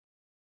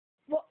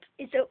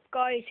What's up,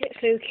 guys? It's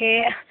Luke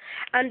here,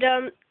 and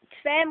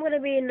today I'm going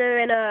to be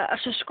doing a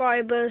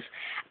subscribers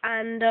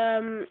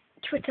and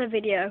Twitter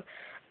video.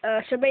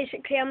 So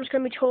basically, I'm just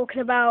going to be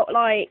talking about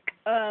like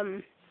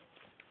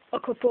a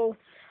couple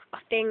of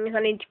things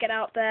I need to get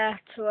out there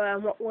to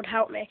what would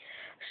help me.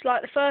 So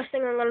like the first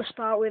thing I'm going to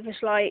start with is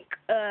like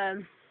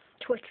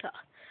Twitter.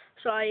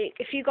 So like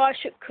if you guys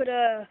could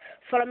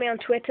follow me on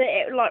Twitter,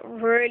 it would like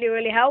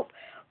really help.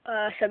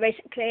 So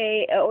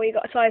basically, all you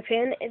got to type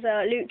in is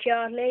Luke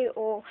Yardley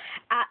or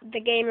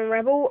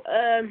 @TheGamingRebel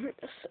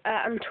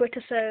on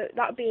Twitter. So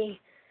that'd be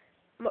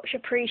much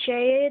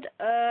appreciated.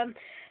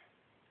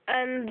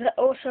 And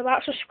also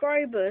about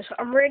subscribers,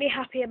 I'm really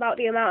happy about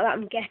the amount that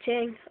I'm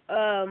getting,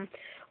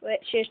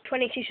 which is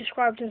 22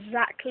 subscribers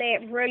exactly.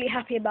 I'm really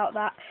happy about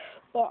that,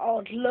 but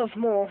I'd love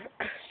more.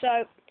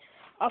 So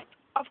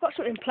I've got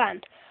something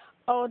planned.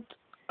 I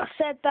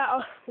said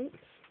that.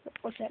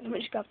 What's it? Let me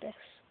just grab this.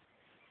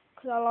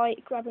 Because I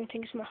like grabbing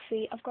things with my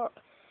feet. I've got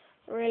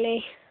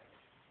really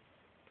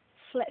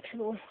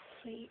flexible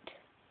feet.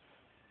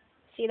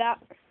 See that?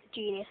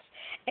 Genius.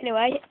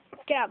 Anyway,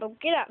 get out the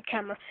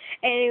camera.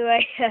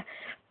 Anyway,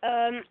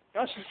 I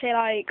was gonna say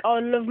like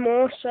I'd love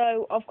more,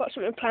 so I've got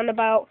something planned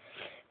about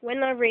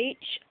when I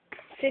reach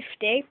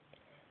 50.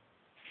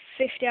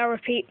 I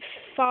repeat,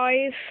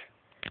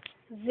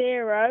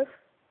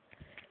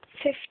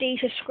 50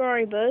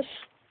 subscribers.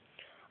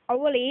 I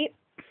will eat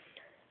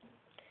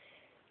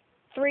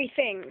 3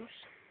 things,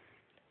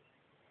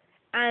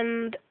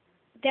 and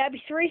there'll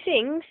be 3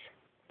 things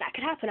that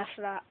could happen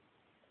after that.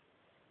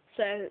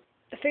 So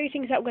the 3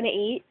 things that I'm going to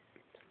eat,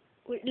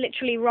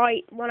 literally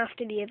right one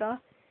after the other,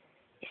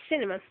 is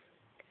cinnamon.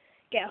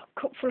 Get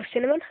a cup full of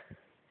cinnamon,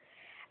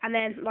 and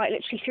then like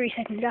literally 3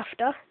 seconds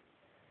after,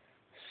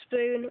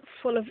 spoon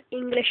full of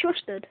English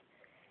mustard,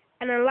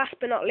 and then last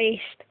but not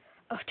least,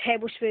 a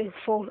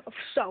tablespoonful of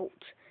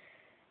salt.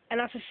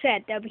 And as I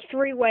said, there'll be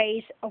 3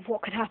 ways of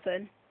what could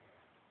happen.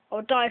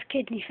 I'll die of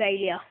kidney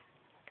failure,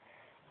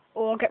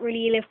 or I'll get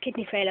really ill of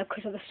kidney failure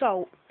because of the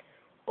salt,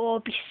 or I'll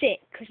be sick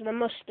because of the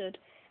mustard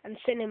and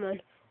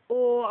cinnamon,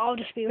 or I'll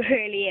just be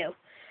really ill.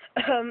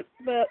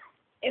 But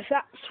if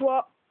that's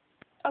what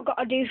I've got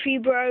to do for you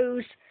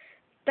bros,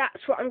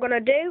 that's what I'm going to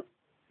do.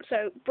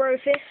 So, bro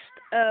fist,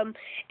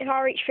 if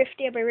I reach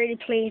 50, I'll be really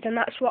pleased, and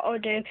that's what I'll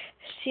do as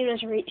soon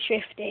as I reach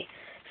 50.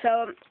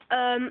 So,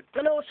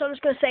 and also I'm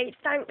just going to say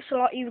thanks a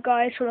lot, you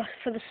guys, for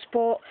the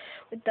support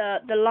with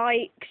the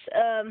likes,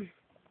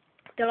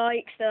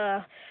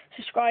 the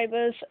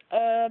subscribers,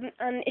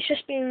 and it's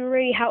just been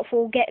really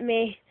helpful getting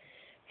me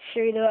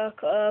through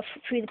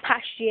the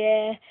past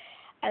year,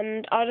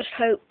 and I just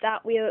hope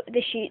that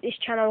this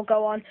channel will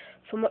go on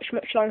for much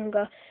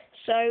longer.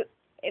 So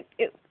it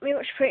really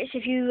much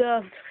appreciated if you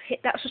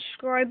hit that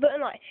subscribe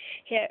button, like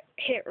hit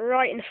it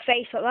right in the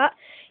face like that.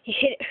 You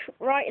hit it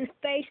right in the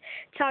face.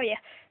 Tell your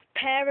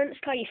parents,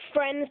 tell your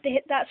friends to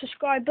hit that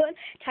subscribe button.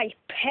 Tell your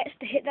pets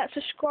to hit that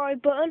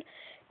subscribe button.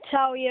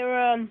 Tell your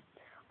I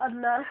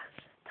don't know.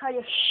 Tell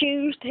your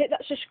shoes to hit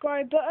that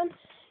subscribe button.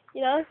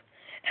 You know.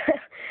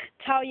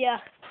 Tell your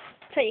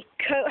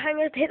coat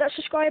hangers to hit that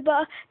subscribe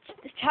button.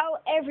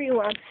 Tell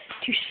everyone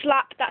to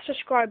slap that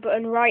subscribe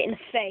button right in the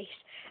face.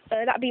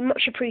 That'd be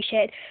much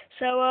appreciated.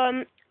 So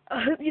I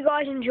hope you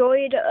guys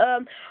enjoyed.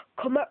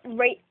 Comment,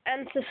 rate,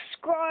 and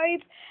subscribe,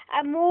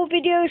 and more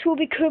videos will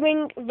be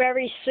coming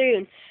very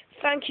soon.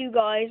 Thank you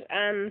guys,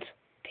 and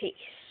peace.